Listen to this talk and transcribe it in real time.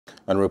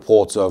And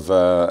reports of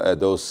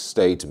those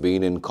states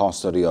being in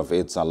custody of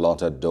its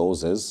allotted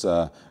doses.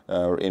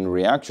 In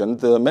reaction,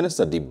 the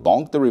minister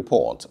debunked the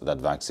report that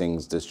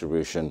vaccines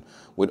distribution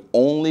would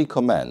only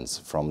commence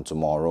from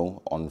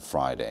tomorrow on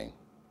Friday.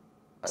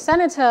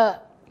 Senator,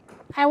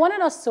 I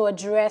wanted us to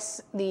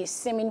address the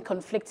seeming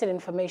conflicted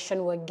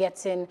information we're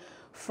getting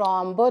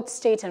from both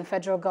state and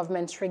federal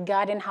governments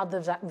regarding how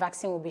the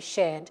vaccine will be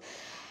shared.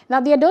 Now,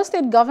 the Edo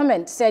State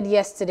government said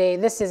yesterday,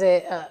 this is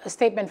a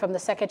statement from the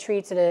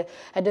secretary to the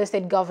Edo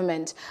State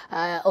government,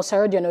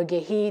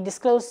 Osarodionoge. He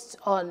disclosed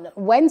on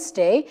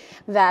Wednesday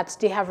that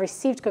they have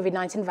received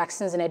COVID-19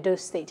 vaccines in Edo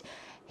State.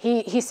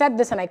 He said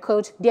this, and I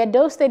quote, "The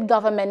Edo State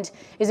government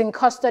is in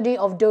custody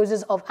of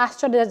doses of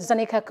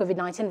AstraZeneca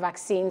COVID-19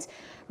 vaccines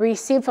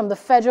received from the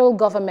federal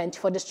government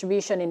for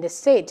distribution in the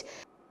state."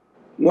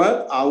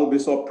 Well, I will be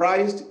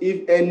surprised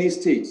if any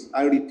state,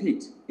 I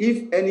repeat,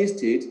 if any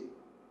state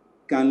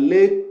can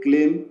lay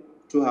claim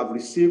to have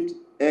received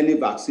any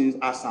vaccines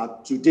as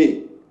of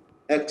today,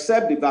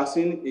 except the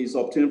vaccine is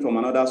obtained from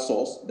another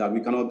source that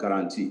we cannot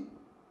guarantee.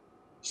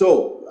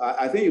 So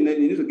I think you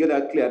need to get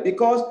that clear,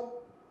 because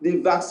the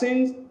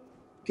vaccines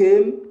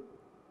came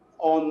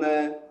on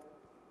the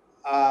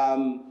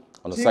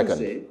Tuesday,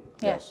 2nd.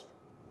 Yes.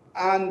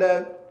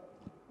 And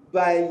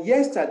by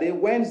yesterday,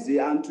 Wednesday,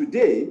 and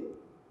today,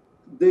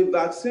 the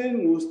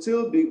vaccine will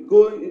still be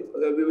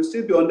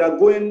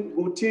undergoing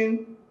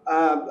routine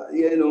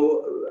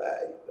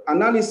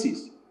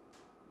analysis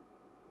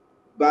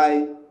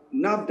by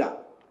NAFDAC,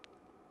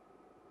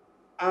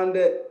 and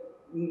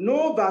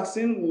no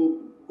vaccine will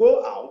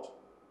go out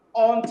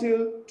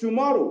until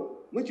tomorrow,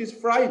 which is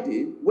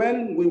Friday,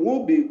 when we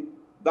will be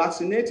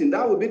vaccinating.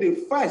 That will be the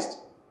first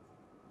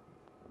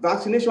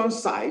vaccination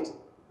site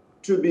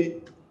to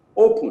be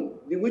open,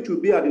 which will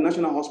be at the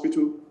National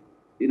Hospital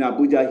in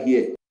Abuja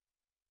here.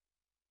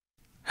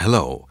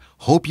 Hello,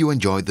 hope you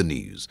enjoyed the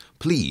news.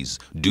 Please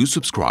do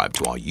subscribe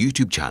to our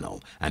YouTube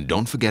channel and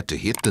don't forget to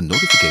hit the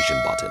notification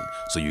button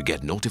so you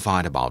get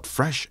notified about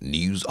fresh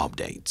news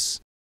updates.